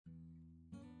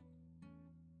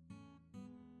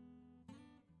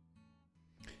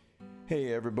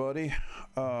Hey everybody,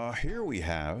 here we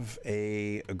have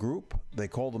a group. They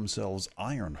call themselves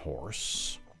Iron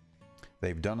Horse.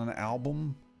 They've done an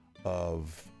album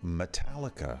of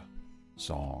Metallica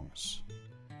songs.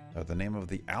 The name of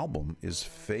the album is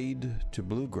Fade to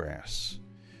Bluegrass.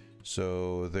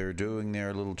 So they're doing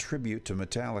their little tribute to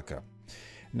Metallica.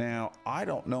 Now, I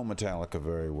don't know Metallica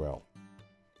very well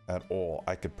at all.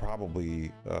 I could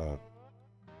probably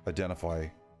identify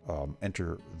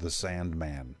Enter the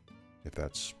Sandman, if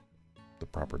that's the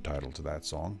proper title to that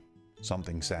song.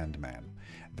 Something Sandman.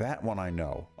 That one I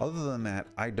know. Other than that,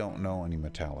 I don't know any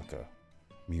Metallica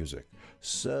music.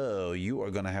 So you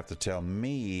are going to have to tell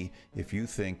me if you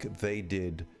think they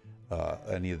did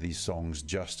any of these songs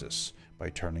justice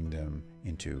by turning them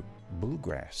into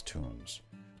bluegrass tunes.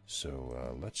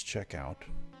 So let's check out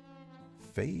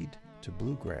Fade to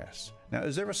Bluegrass. Now,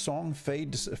 is there a song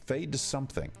Fade to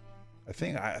Something? I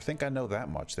think I know that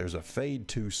much. There's a Fade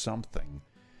to Something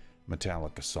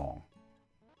Metallica song.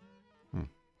 All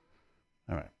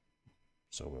right.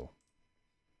 So we'll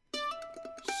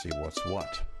see what's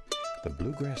what. The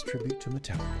Bluegrass Tribute to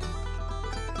Metallica.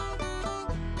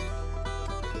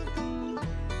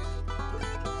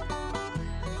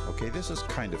 Okay, this is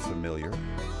kind of familiar,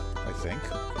 I think,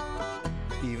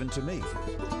 even to me.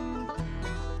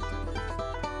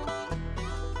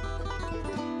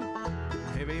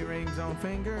 Heavy rings on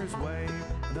fingers wave,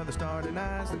 another star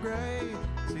denies the grave.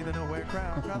 See the nowhere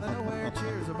crowd, cry the nowhere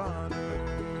cheers of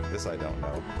honor. This I don't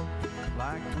know.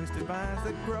 Like twisted vines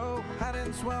that grow, hide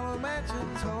and swallow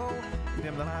mansions whole,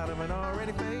 dim the light of an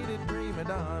already faded prima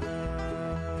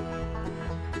donna.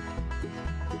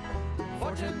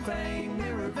 Fortune, fame,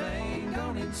 mirror vein,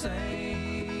 gone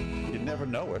insane. You'd never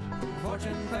know it.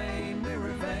 Fortune, fame,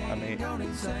 mirror vein, gone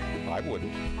insane. I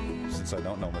wouldn't, since I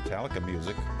don't know Metallica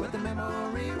music. But the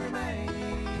memory remains.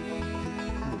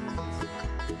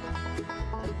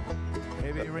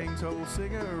 Heavy rings hold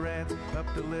cigarettes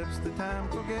up to lips the time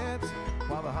forgets,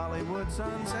 while the Hollywood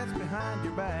sun sets behind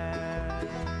your back.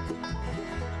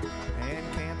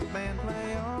 And can't the band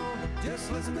play on? Just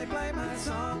listen, they play my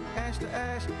song. Ash to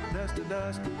ash, dust to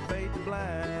dust, fade to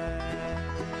black.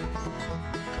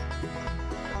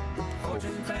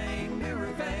 Fortune, fame,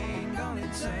 mirror vein, gone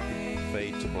insane.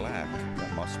 Fade to Black.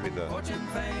 That must be the Fortune,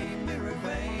 fame, mirror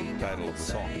vein, title of the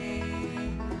song.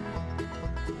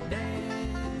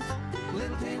 Dance,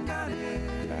 little Tim got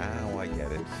it. Now I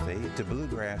get it. Fade to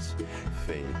Bluegrass.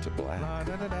 Fade to Black. La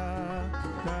da da da,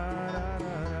 da da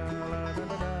da, la da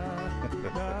da da, da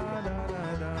da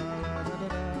da.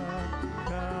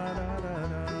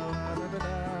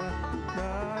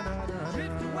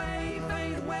 Drift away,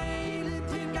 fade away, little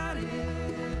Tim got it.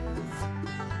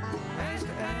 Ash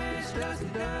to ash, dust to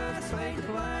dust, fade to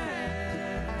black.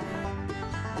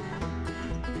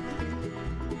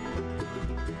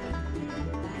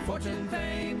 Fortune,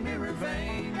 fame, mirror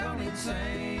vein, gone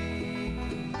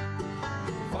insane.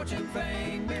 Fortune,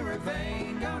 fame, mirror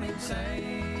vein, gone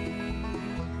insane.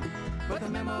 But the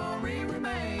memory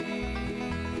remains.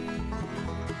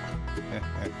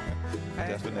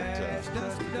 Definite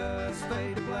Dust to dust,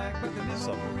 fade to black, but the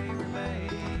memory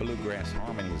remains. bluegrass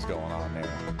harmonies going on there.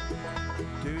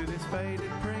 To this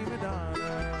faded prima donna.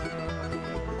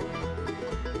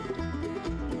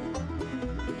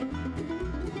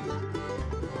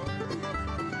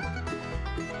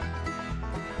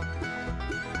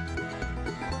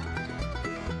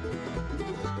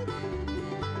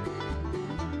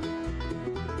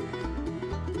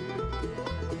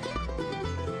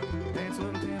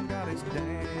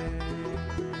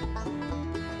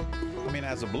 I mean,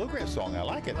 as a bluegrass song, I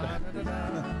like it. I'm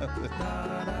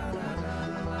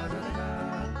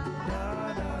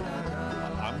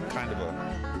kind of a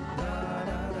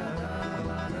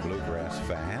bluegrass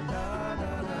fan.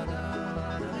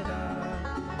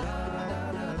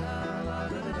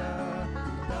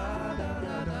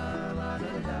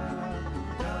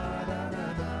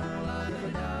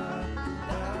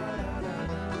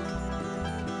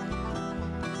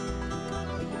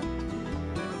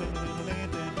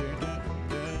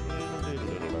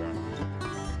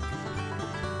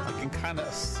 Kind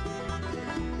of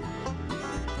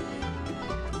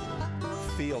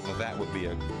feel that would be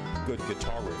a good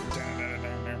guitar riff.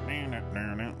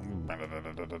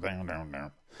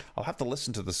 I'll have to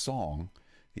listen to the song,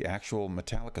 the actual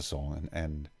Metallica song,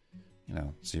 and you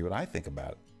know, see what I think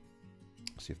about it.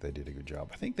 See if they did a good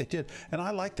job. I think they did, and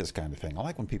I like this kind of thing. I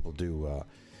like when people do,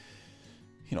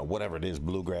 you know, whatever it is,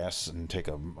 bluegrass, and take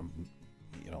a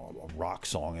rock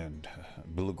song and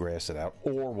bluegrass it out,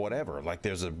 or whatever. Like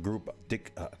there's a group,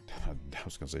 I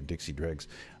was going to say Dixie Dregs.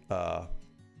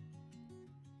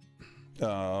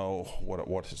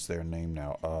 what is their name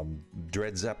now?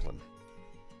 Dred Zeppelin.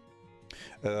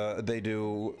 They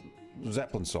do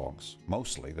Zeppelin songs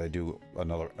mostly. They do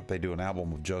an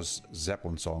album of just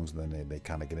Zeppelin songs, and then they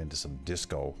kind of get into some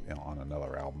disco, you know, on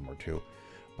another album or two.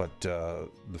 But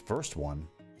the first one,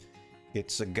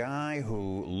 it's a guy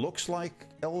who looks like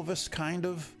Elvis, kind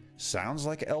of sounds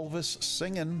like Elvis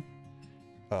singing.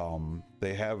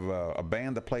 They have a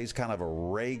band that plays kind of a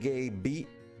reggae beat,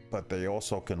 but they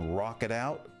also can rock it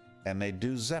out, and they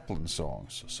do Zeppelin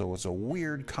songs. So it's a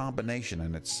weird combination,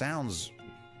 and it sounds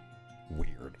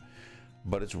weird,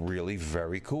 but it's really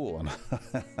very cool.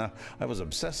 And I was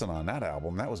obsessing on that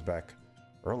album. That was back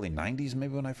early 90s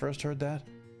maybe when I first heard that.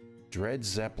 Dred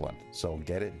Zeppelin. So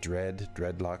get it?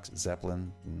 Dreadlocks,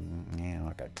 Zeppelin. Yeah,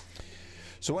 okay.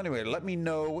 So anyway, let me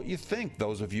know what you think,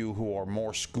 those of you who are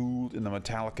more schooled in the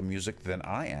Metallica music than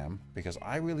I am, because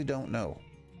I really don't know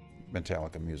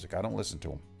Metallica music. I don't listen to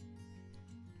them.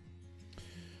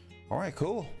 All right,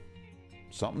 cool.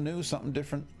 Something new, something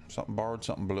different, something borrowed,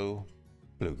 something blue.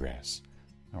 Bluegrass.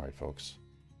 All right, folks.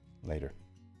 Later.